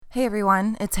Hey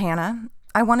everyone, it's Hannah.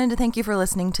 I wanted to thank you for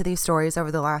listening to these stories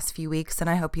over the last few weeks, and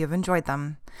I hope you have enjoyed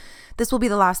them. This will be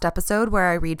the last episode where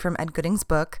I read from Ed Gooding's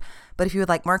book, but if you would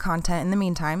like more content in the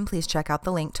meantime, please check out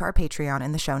the link to our Patreon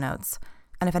in the show notes.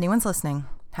 And if anyone's listening,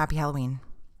 happy Halloween.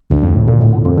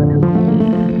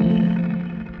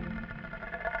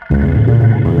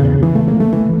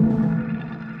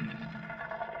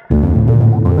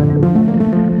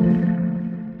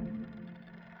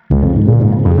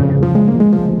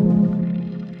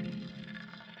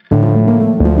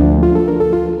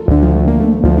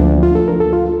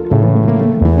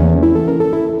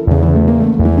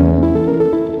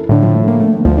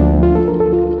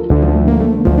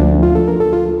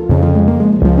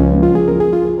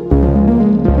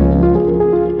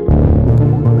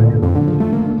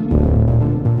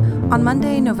 On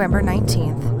Monday, November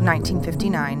 19th,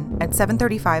 1959, at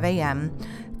 7:35 a.m.,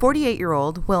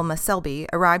 48-year-old Wilma Selby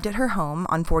arrived at her home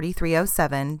on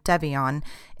 4307 Devion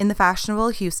in the fashionable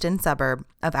Houston suburb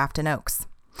of Afton Oaks.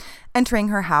 Entering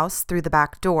her house through the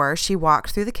back door, she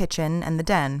walked through the kitchen and the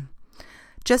den.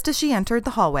 Just as she entered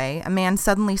the hallway, a man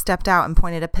suddenly stepped out and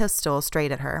pointed a pistol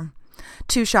straight at her.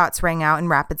 2 shots rang out in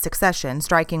rapid succession,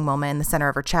 striking Wilma in the center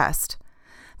of her chest.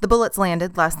 The bullets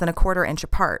landed less than a quarter inch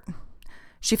apart.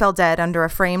 She fell dead under a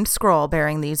framed scroll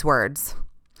bearing these words: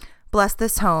 "Bless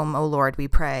this home, O Lord, we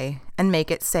pray, and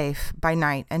make it safe by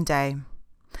night and day."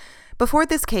 Before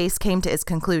this case came to its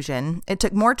conclusion, it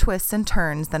took more twists and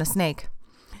turns than a snake.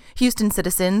 Houston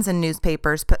citizens and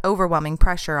newspapers put overwhelming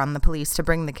pressure on the police to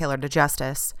bring the killer to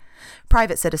justice.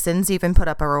 Private citizens even put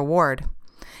up a reward.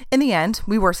 In the end,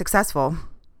 we were successful.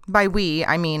 By we,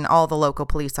 I mean all the local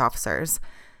police officers.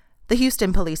 The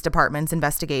Houston Police Department's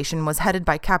investigation was headed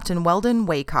by Captain Weldon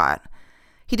Waycott.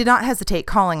 He did not hesitate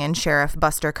calling in Sheriff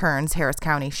Buster Kearns' Harris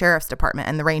County Sheriff's Department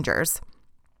and the Rangers.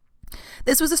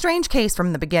 This was a strange case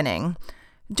from the beginning.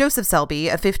 Joseph Selby,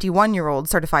 a 51-year-old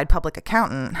certified public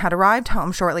accountant, had arrived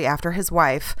home shortly after his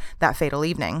wife that fatal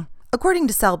evening. According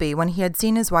to Selby, when he had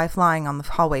seen his wife lying on the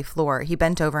hallway floor, he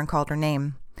bent over and called her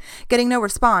name. Getting no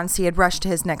response, he had rushed to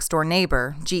his next-door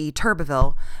neighbor, G.E.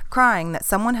 Turbeville, crying that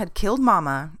someone had killed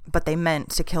Mama, but they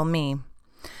meant to kill me.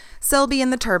 Selby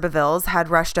and the Turbevilles had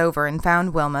rushed over and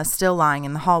found Wilma still lying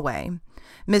in the hallway.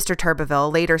 Mr.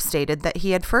 Turbeville later stated that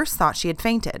he had first thought she had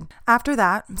fainted. After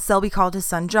that, Selby called his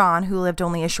son John, who lived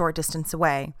only a short distance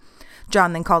away.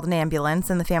 John then called an ambulance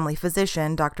and the family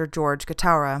physician, Dr. George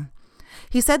Gataura.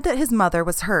 He said that his mother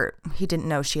was hurt. He didn't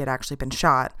know she had actually been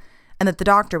shot, and that the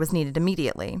doctor was needed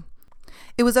immediately.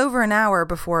 It was over an hour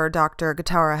before Dr.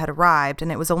 Gataura had arrived,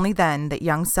 and it was only then that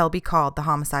young Selby called the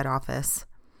homicide office.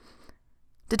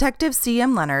 Detectives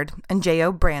C.M. Leonard and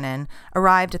J.O. Brannon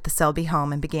arrived at the Selby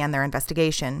home and began their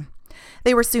investigation.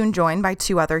 They were soon joined by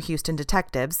 2 other Houston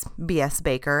detectives, B.S.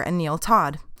 Baker and Neil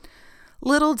Todd.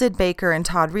 Little did Baker and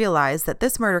Todd realize that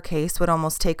this murder case would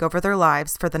almost take over their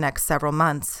lives for the next several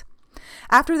months.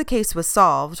 After the case was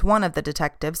solved, one of the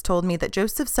detectives told me that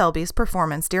Joseph Selby's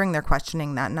performance during their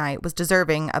questioning that night was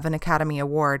deserving of an Academy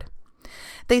Award.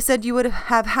 They said you would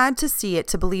have had to see it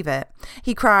to believe it.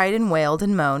 He cried and wailed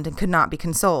and moaned and could not be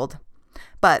consoled.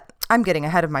 But I'm getting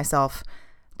ahead of myself.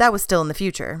 That was still in the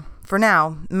future. For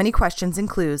now, many questions and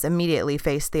clues immediately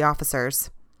faced the officers.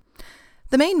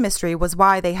 The main mystery was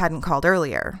why they hadn't called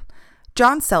earlier.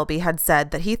 John Selby had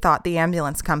said that he thought the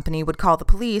ambulance company would call the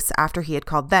police after he had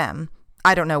called them.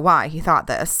 I don't know why he thought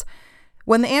this.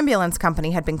 When the ambulance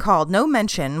company had been called, no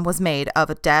mention was made of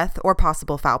a death or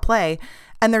possible foul play,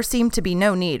 and there seemed to be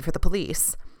no need for the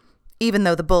police. Even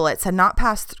though the bullets had not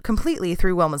passed completely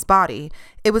through Wilma's body,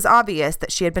 it was obvious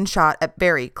that she had been shot at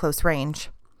very close range.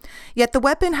 Yet the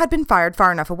weapon had been fired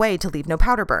far enough away to leave no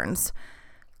powder burns.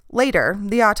 Later,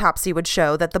 the autopsy would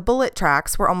show that the bullet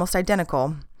tracks were almost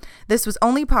identical. This was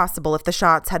only possible if the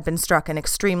shots had been struck in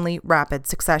extremely rapid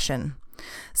succession.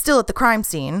 Still at the crime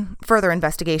scene, further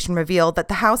investigation revealed that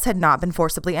the house had not been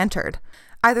forcibly entered.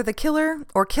 Either the killer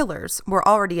or killers were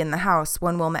already in the house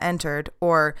when Wilma entered,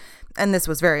 or, and this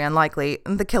was very unlikely,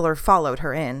 the killer followed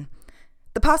her in.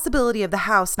 The possibility of the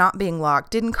house not being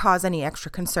locked didn't cause any extra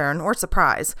concern or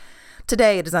surprise.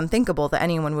 Today, it is unthinkable that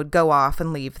anyone would go off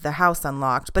and leave the house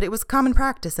unlocked, but it was common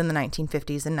practice in the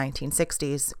 1950s and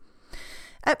 1960s.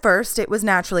 At first, it was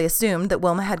naturally assumed that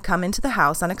Wilma had come into the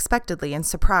house unexpectedly and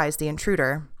surprised the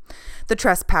intruder. The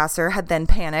trespasser had then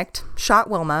panicked, shot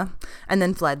Wilma, and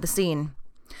then fled the scene.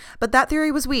 But that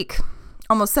theory was weak.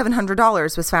 Almost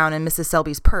 $700 was found in Mrs.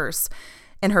 Selby's purse.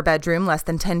 In her bedroom, less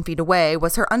than 10 feet away,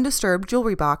 was her undisturbed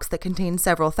jewelry box that contained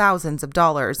several thousands of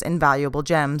dollars in valuable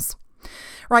gems.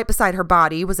 Right beside her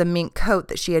body was a mink coat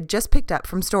that she had just picked up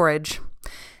from storage.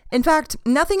 In fact,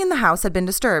 nothing in the house had been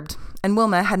disturbed, and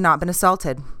Wilma had not been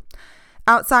assaulted.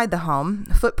 Outside the home,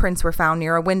 footprints were found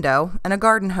near a window, and a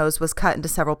garden hose was cut into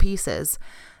several pieces.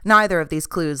 Neither of these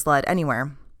clues led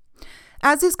anywhere.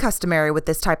 As is customary with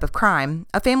this type of crime,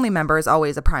 a family member is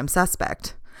always a prime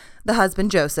suspect. The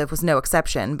husband, Joseph, was no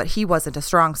exception, but he wasn't a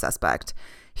strong suspect.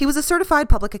 He was a certified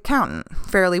public accountant,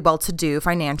 fairly well-to-do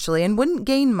financially, and wouldn't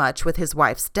gain much with his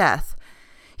wife's death.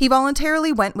 He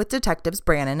voluntarily went with Detectives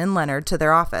Brannon and Leonard to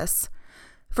their office.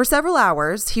 For several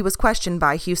hours, he was questioned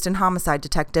by Houston Homicide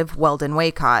Detective Weldon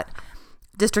Waycott,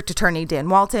 District Attorney Dan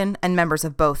Walton, and members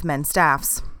of both men's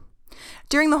staffs.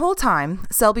 During the whole time,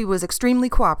 Selby was extremely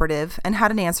cooperative and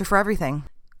had an answer for everything.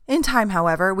 In time,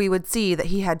 however, we would see that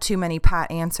he had too many pat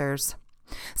answers.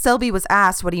 Selby was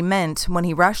asked what he meant when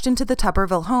he rushed into the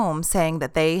Tuberville home saying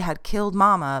that they had killed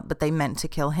Mama, but they meant to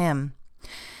kill him.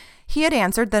 He had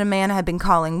answered that a man had been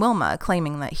calling Wilma,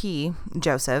 claiming that he,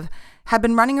 Joseph, had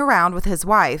been running around with his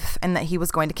wife and that he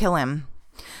was going to kill him.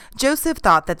 Joseph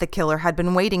thought that the killer had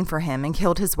been waiting for him and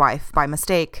killed his wife by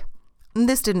mistake.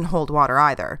 This didn't hold water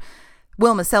either.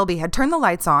 Wilma Selby had turned the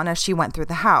lights on as she went through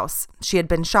the house. She had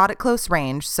been shot at close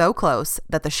range, so close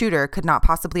that the shooter could not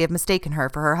possibly have mistaken her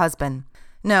for her husband.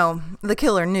 No, the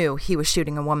killer knew he was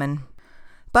shooting a woman.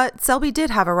 But Selby did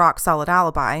have a rock-solid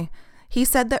alibi. He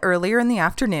said that earlier in the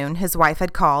afternoon, his wife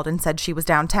had called and said she was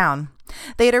downtown.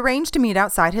 They had arranged to meet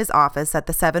outside his office at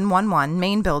the 711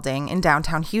 main building in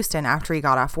downtown Houston after he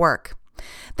got off work.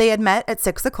 They had met at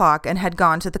 6 o'clock and had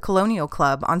gone to the Colonial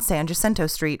Club on San Jacinto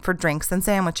Street for drinks and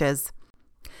sandwiches.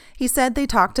 He said they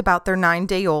talked about their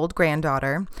 9-day-old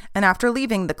granddaughter, and after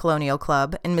leaving the Colonial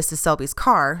Club in Mrs. Selby's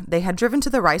car, they had driven to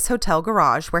the Rice Hotel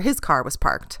garage where his car was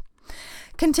parked.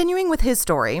 Continuing with his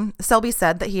story, Selby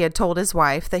said that he had told his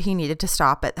wife that he needed to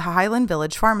stop at the Highland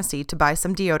Village Pharmacy to buy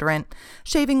some deodorant,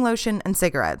 shaving lotion, and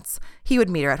cigarettes. He would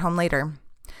meet her at home later.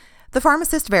 The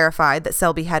pharmacist verified that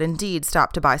Selby had indeed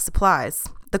stopped to buy supplies.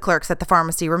 The clerks at the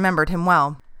pharmacy remembered him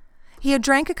well. He had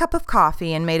drank a cup of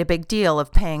coffee and made a big deal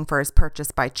of paying for his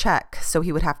purchase by check, so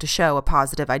he would have to show a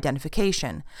positive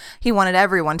identification. He wanted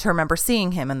everyone to remember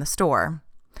seeing him in the store.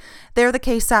 There the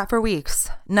case sat for weeks.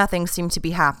 Nothing seemed to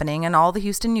be happening, and all the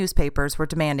Houston newspapers were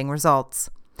demanding results.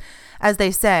 As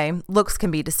they say, looks can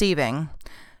be deceiving.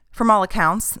 From all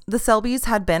accounts, the Selbys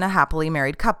had been a happily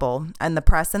married couple, and the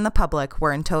press and the public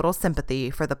were in total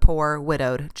sympathy for the poor,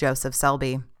 widowed Joseph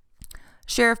Selby.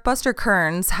 Sheriff Buster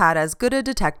Kearns had as good a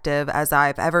detective as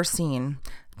I've ever seen,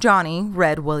 Johnny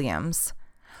Red Williams.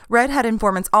 Red had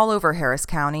informants all over Harris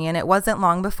County, and it wasn't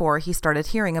long before he started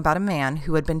hearing about a man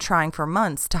who had been trying for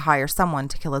months to hire someone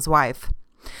to kill his wife.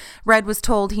 Red was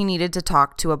told he needed to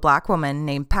talk to a black woman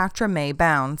named Patra May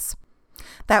Bounds.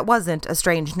 That wasn't a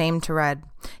strange name to Red.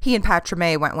 He and Patra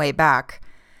May went way back.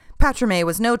 Patra May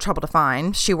was no trouble to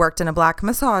find. She worked in a black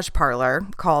massage parlor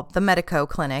called the Medico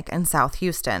Clinic in South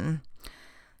Houston.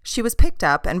 She was picked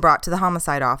up and brought to the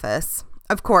homicide office.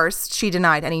 Of course, she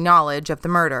denied any knowledge of the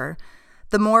murder.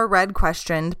 The more Red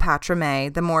questioned Patra May,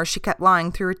 the more she kept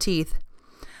lying through her teeth.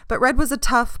 But Red was a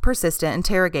tough, persistent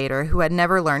interrogator who had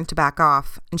never learned to back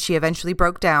off, and she eventually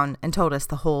broke down and told us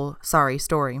the whole sorry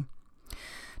story.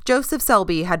 Joseph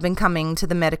Selby had been coming to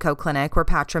the Medico Clinic where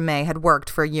Patra May had worked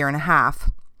for a year and a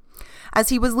half. As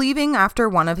he was leaving after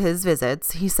one of his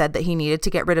visits, he said that he needed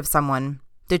to get rid of someone.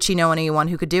 Did she know anyone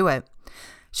who could do it?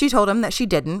 She told him that she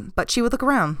didn't, but she would look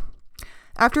around.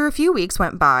 After a few weeks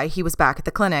went by, he was back at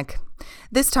the clinic.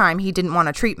 This time, he didn't want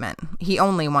a treatment. He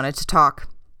only wanted to talk.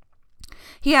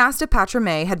 He asked if Patra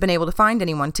May had been able to find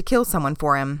anyone to kill someone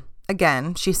for him.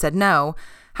 Again, she said no.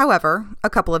 However, a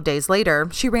couple of days later,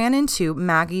 she ran into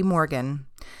Maggie Morgan.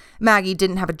 Maggie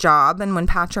didn't have a job, and when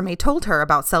Patra May told her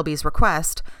about Selby's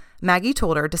request, Maggie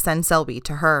told her to send Selby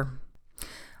to her.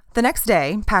 The next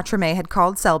day, Patra May had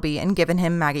called Selby and given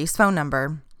him Maggie's phone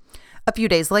number. A few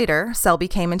days later, Selby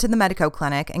came into the Medico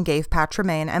Clinic and gave Patra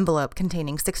May an envelope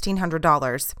containing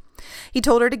 $1,600. He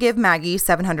told her to give Maggie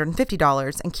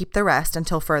 $750 and keep the rest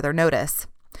until further notice.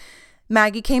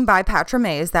 Maggie came by Patra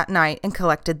May's that night and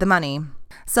collected the money.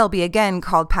 Selby again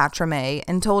called Patra May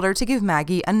and told her to give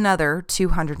Maggie another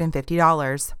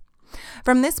 $250.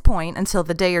 From this point until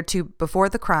the day or two before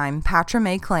the crime, Patra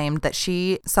May claimed that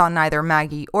she saw neither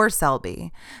Maggie or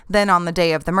Selby. Then on the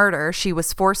day of the murder, she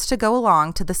was forced to go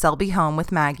along to the Selby home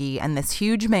with Maggie and this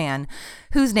huge man,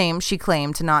 whose name she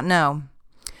claimed to not know.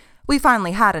 We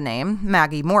finally had a name,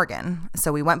 Maggie Morgan,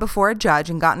 so we went before a judge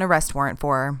and got an arrest warrant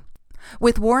for her.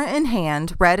 With warrant in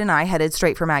hand, Red and I headed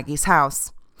straight for Maggie's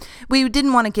house. We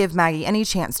didn't want to give Maggie any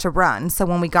chance to run, so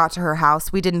when we got to her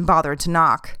house, we didn't bother to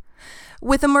knock.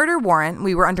 With a murder warrant,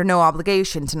 we were under no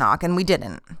obligation to knock, and we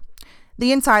didn't.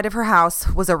 The inside of her house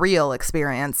was a real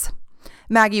experience.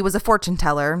 Maggie was a fortune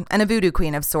teller and a voodoo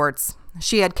queen of sorts.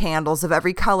 She had candles of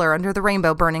every color under the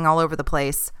rainbow burning all over the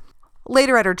place.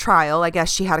 Later at her trial, I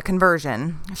guess she had a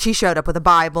conversion. She showed up with a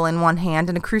Bible in one hand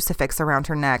and a crucifix around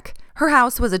her neck. Her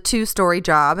house was a 2-story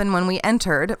job, and when we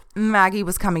entered, Maggie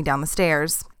was coming down the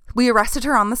stairs. We arrested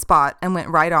her on the spot and went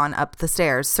right on up the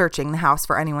stairs, searching the house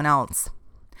for anyone else.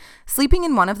 Sleeping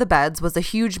in one of the beds was a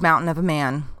huge mountain of a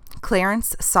man,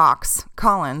 Clarence Socks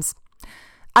Collins.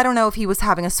 I don't know if he was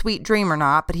having a sweet dream or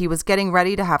not, but he was getting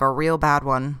ready to have a real bad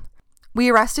one. We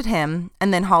arrested him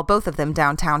and then hauled both of them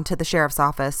downtown to the sheriff's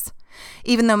office.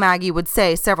 Even though Maggie would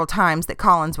say several times that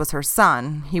Collins was her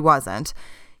son, he wasn't.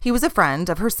 He was a friend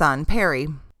of her son, Perry.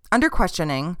 Under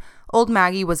questioning, old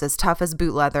Maggie was as tough as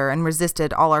boot leather and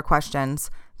resisted all our questions,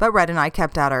 but Red and I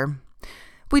kept at her.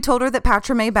 We told her that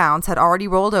Patra May Bounds had already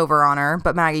rolled over on her,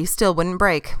 but Maggie still wouldn't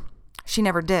break. She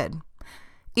never did.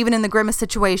 Even in the grimmest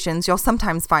situations, you'll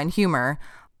sometimes find humor.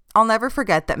 I'll never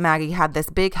forget that Maggie had this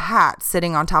big hat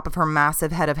sitting on top of her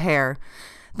massive head of hair.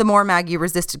 The more Maggie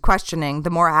resisted questioning, the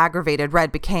more aggravated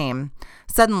Red became.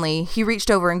 Suddenly, he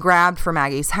reached over and grabbed for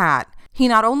Maggie's hat. He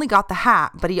not only got the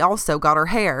hat, but he also got her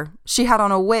hair. She had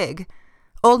on a wig.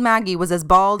 Old Maggie was as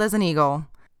bald as an eagle.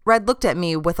 Red looked at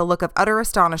me with a look of utter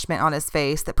astonishment on his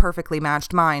face that perfectly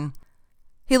matched mine.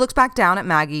 He looked back down at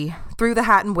Maggie, threw the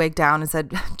hat and wig down, and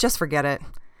said, "Just forget it."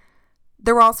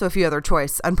 There were also a few other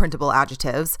choice, unprintable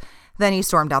adjectives. Then he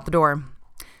stormed out the door.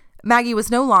 Maggie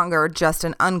was no longer just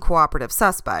an uncooperative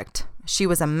suspect. She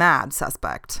was a mad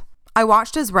suspect. I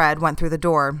watched as Red went through the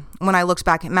door. When I looked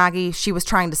back at Maggie, she was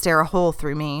trying to stare a hole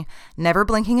through me. Never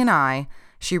blinking an eye,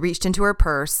 she reached into her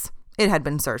purse — it had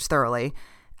been searched thoroughly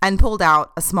 — and pulled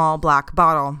out a small black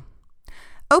bottle.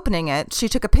 Opening it, she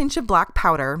took a pinch of black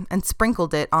powder and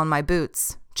sprinkled it on my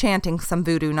boots, chanting some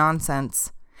voodoo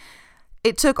nonsense.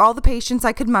 It took all the patience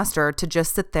I could muster to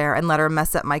just sit there and let her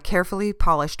mess up my carefully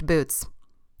polished boots.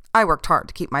 I worked hard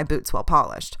to keep my boots well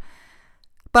polished.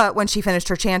 But when she finished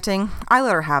her chanting, I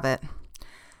let her have it.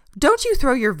 "Don't you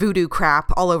throw your voodoo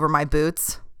crap all over my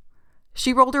boots."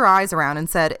 She rolled her eyes around and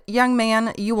said, "Young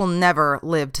man, you will never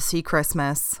live to see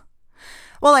Christmas."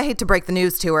 Well, I hate to break the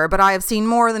news to her, but I have seen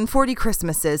more than 40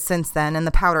 Christmases since then, and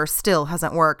the powder still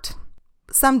hasn't worked.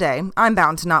 Someday, I'm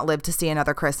bound to not live to see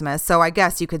another Christmas, so I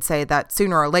guess you could say that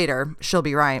sooner or later, she'll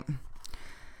be right.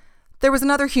 There was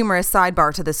another humorous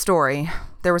sidebar to this story.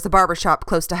 There was a barbershop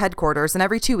close to headquarters, and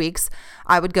every 2 weeks,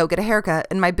 I would go get a haircut,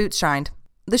 and my boots shined.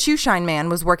 The shoe shine man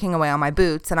was working away on my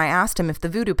boots, and I asked him if the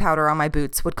voodoo powder on my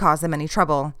boots would cause him any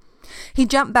trouble. He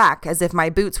jumped back as if my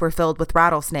boots were filled with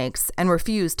rattlesnakes and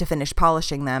refused to finish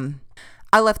polishing them.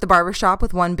 I left the barbershop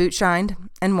with one boot shined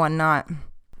and one not.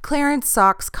 Clarence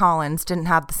Socks Collins didn't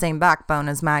have the same backbone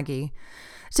as Maggie.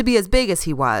 To be as big as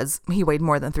he weighed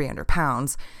more than 300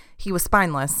 pounds. He was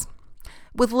spineless.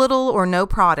 With little or no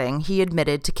prodding, he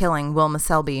admitted to killing Wilma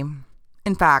Selby.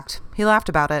 In fact, he laughed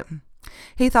about it.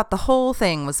 He thought the whole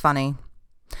thing was funny.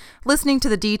 Listening to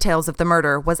the details of the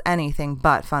murder was anything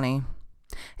but funny.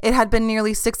 It had been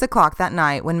nearly 6 o'clock that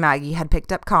night when Maggie had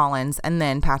picked up Collins and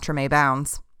then Patra May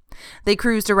Bounds. They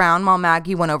cruised around while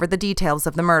Maggie went over the details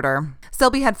of the murder.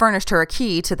 Selby had furnished her a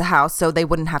key to the house so they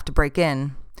wouldn't have to break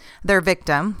in. Their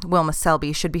victim, Wilma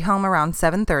Selby, should be home around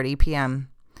 7:30 p.m.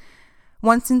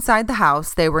 Once inside the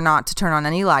house, they were not to turn on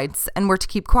any lights and were to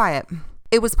keep quiet.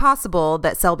 It was possible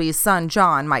that Selby's son,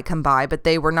 John, might come by, but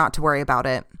they were not to worry about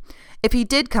it. If he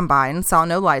did come by and saw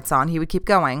no lights on, he would keep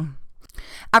going.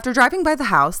 After driving by the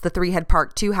house, the three had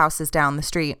parked 2 houses down the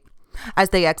street. As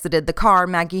they exited the car,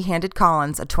 Maggie handed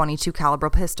Collins a .22 caliber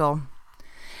pistol.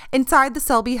 Inside the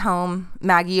Selby home,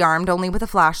 Maggie, armed only with a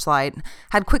flashlight,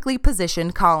 had quickly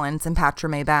positioned Collins and Patra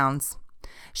May Bounds.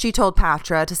 She told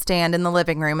Patra to stand in the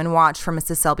living room and watch for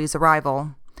Mrs. Selby's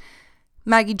arrival.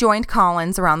 Maggie joined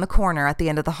Collins around the corner at the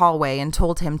end of the hallway and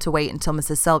told him to wait until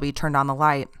Mrs. Selby turned on the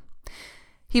light.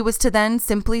 He was to then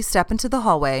simply step into the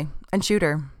hallway and shoot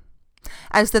her.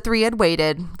 As the three had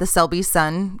waited, the Selby's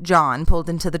son, John, pulled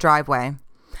into the driveway.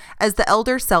 As the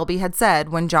elder Selby had said,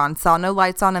 when John saw no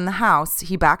lights on in the house,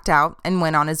 he backed out and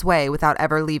went on his way without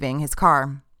ever leaving his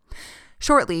car.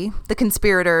 Shortly, the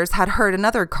conspirators had heard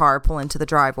another car pull into the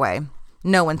driveway.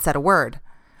 No one said a word.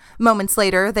 Moments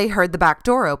later, they heard the back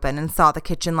door open and saw the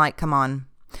kitchen light come on.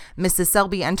 Mrs.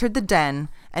 Selby entered the den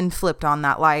and flipped on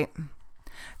that light.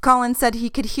 Collins said he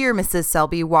could hear Mrs.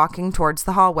 Selby walking towards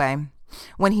the hallway.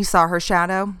 When he saw her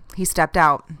shadow, he stepped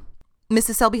out.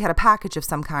 Mrs. Selby had a package of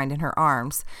some kind in her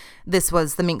arms. This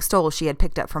was the mink stole she had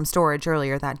picked up from storage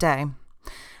earlier that day.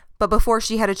 But before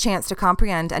she had a chance to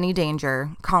comprehend any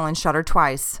danger, Collins shot her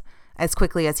twice, as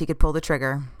quickly as he could pull the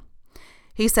trigger.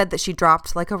 He said that she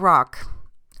dropped like a rock.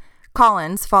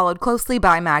 Collins, followed closely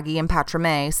by Maggie and Patra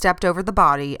May, stepped over the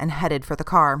body and headed for the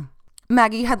car.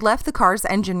 Maggie had left the car's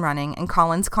engine running, and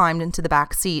Collins climbed into the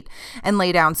back seat and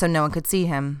lay down so no one could see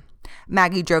him.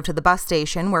 Maggie drove to the bus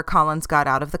station where Collins got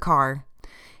out of the car.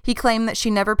 He claimed that she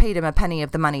never paid him a penny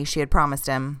of the money she had promised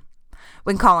him.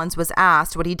 When Collins was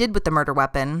asked what he did with the murder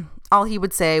weapon, all he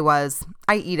would say was,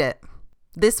 "I eat it."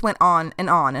 This went on, and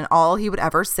all he would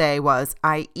ever say was,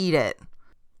 "I eat it."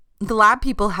 The lab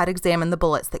people had examined the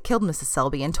bullets that killed Mrs.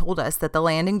 Selby and told us that the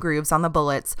landing grooves on the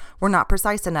bullets were not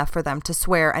precise enough for them to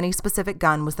swear any specific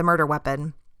gun was the murder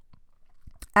weapon.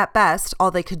 At best, all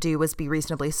they could do was be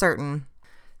reasonably certain.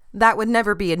 That would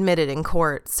never be admitted in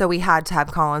court, so we had to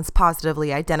have Collins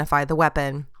positively identify the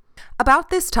weapon. About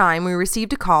this time, we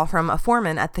received a call from a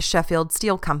foreman at the Sheffield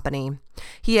Steel Company.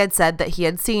 He had said that he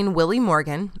had seen Willie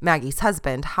Morgan, Maggie's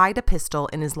husband, hide a pistol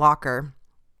in his locker.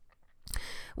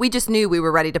 We just knew we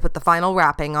were ready to put the final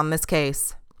wrapping on this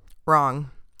case. Wrong.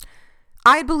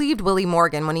 I had believed Willie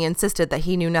Morgan when he insisted that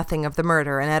he knew nothing of the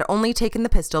murder and had only taken the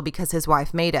pistol because his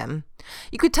wife made him.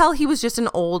 You could tell he was just an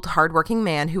old, hard-working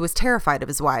man who was terrified of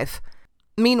his wife.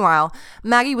 Meanwhile,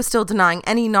 Maggie was still denying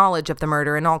any knowledge of the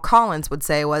murder, and all Collins would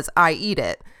say was, "I eat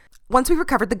it." Once we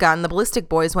recovered the gun, the ballistic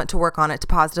boys went to work on it to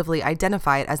positively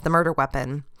identify it as the murder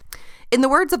weapon. In the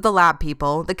words of the lab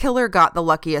people, the killer got the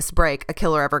luckiest break a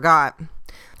killer ever got.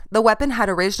 The weapon had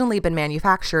originally been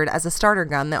manufactured as a starter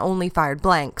gun that only fired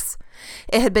blanks.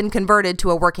 It had been converted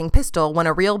to a working pistol when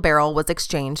a real barrel was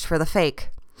exchanged for the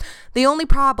fake. The only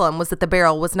problem was that the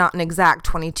barrel was not an exact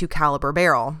 .22 caliber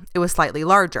barrel. It was slightly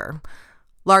larger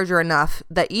enough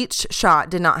that each shot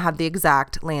did not have the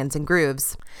exact lands and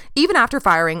grooves. Even after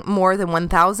firing more than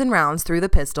 1,000 rounds through the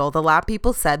pistol, the lab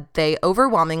people said they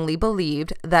overwhelmingly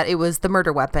believed that it was the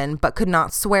murder weapon, but could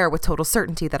not swear with total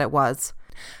certainty that it was.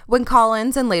 When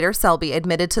Collins and later Selby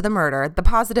admitted to the murder, the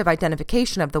positive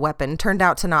identification of the weapon turned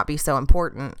out to not be so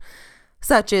important.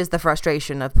 Such is the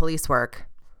frustration of police work.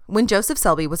 When Joseph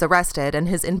Selby was arrested and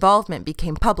his involvement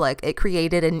became public, it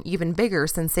created an even bigger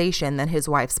sensation than his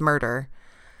wife's murder.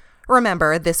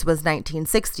 Remember, this was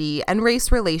 1960, and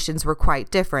race relations were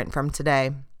quite different from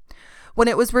today. When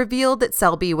it was revealed that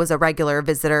Selby was a regular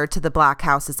visitor to the black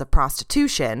houses of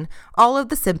prostitution, all of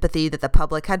the sympathy that the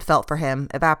public had felt for him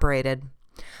evaporated.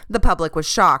 The public was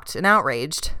shocked and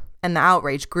outraged, and the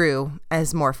outrage grew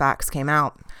as more facts came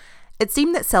out. It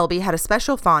seemed that Selby had a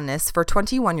special fondness for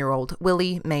 21-year-old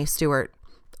Willie May Stewart.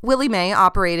 Willie May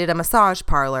operated a massage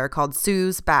parlor called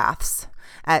Sue's Baths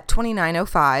at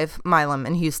 2905 Milam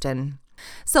in Houston.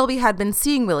 Selby had been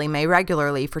seeing Willie May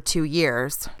regularly for 2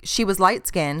 years. She was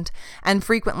light-skinned and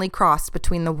frequently crossed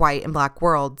between the white and black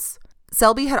worlds.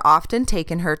 Selby had often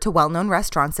taken her to well-known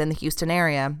restaurants in the Houston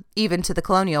area, even to the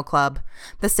Colonial Club,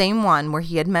 the same one where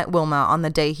he had met Wilma on the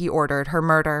day he ordered her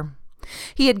murder.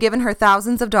 He had given her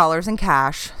thousands of dollars in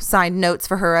cash, signed notes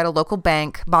for her at a local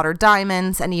bank, bought her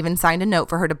diamonds, and even signed a note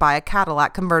for her to buy a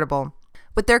Cadillac convertible.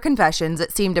 With their confessions,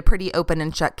 it seemed a pretty open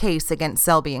and shut case against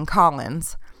Selby and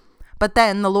Collins. But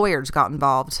then the lawyers got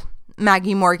involved.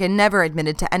 Maggie Morgan never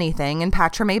admitted to anything, and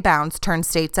Patra May Bounds turned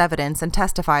state's evidence and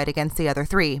testified against the other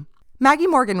three. Maggie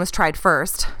Morgan was tried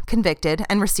first, convicted,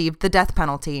 and received the death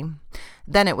penalty.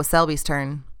 Then it was Selby's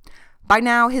turn. By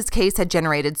now, his case had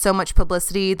generated so much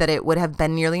publicity that it would have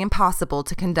been nearly impossible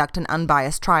to conduct an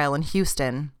unbiased trial in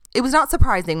Houston. It was not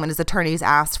surprising when his attorneys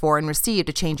asked for and received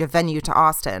a change of venue to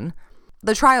Austin.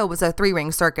 The trial was a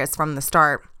 3-ring circus from the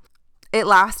start. It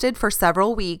lasted for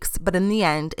several weeks, but in the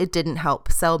end, it didn't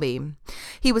help Selby.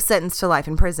 He was sentenced to life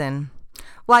in prison.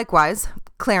 Likewise,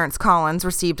 Clarence Collins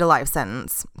received a life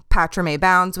sentence. Patra May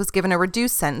Bounds was given a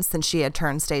reduced sentence since she had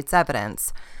turned state's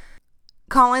evidence.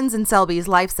 Collins and Selby's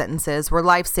life sentences were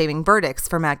life-saving verdicts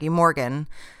for Maggie Morgan.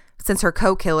 Since her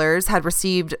co-killers had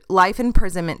received life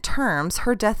imprisonment terms,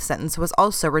 her death sentence was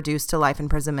also reduced to life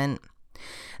imprisonment.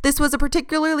 This was a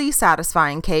particularly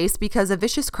satisfying case because a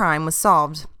vicious crime was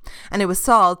solved, and it was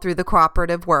solved through the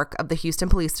cooperative work of the Houston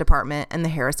Police Department and the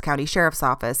Harris County Sheriff's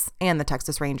Office and the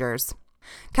Texas Rangers.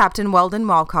 Captain Weldon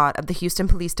Walcott of the Houston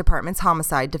Police Department's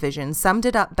Homicide Division summed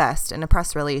it up best in a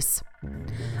press release.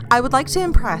 "I would like to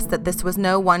impress that this was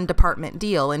no one department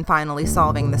deal in finally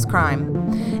solving this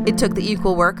crime. It took the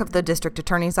equal work of the District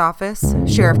Attorney's Office,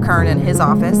 Sheriff Kern and his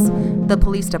office, the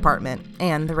Police Department,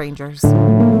 and the Rangers."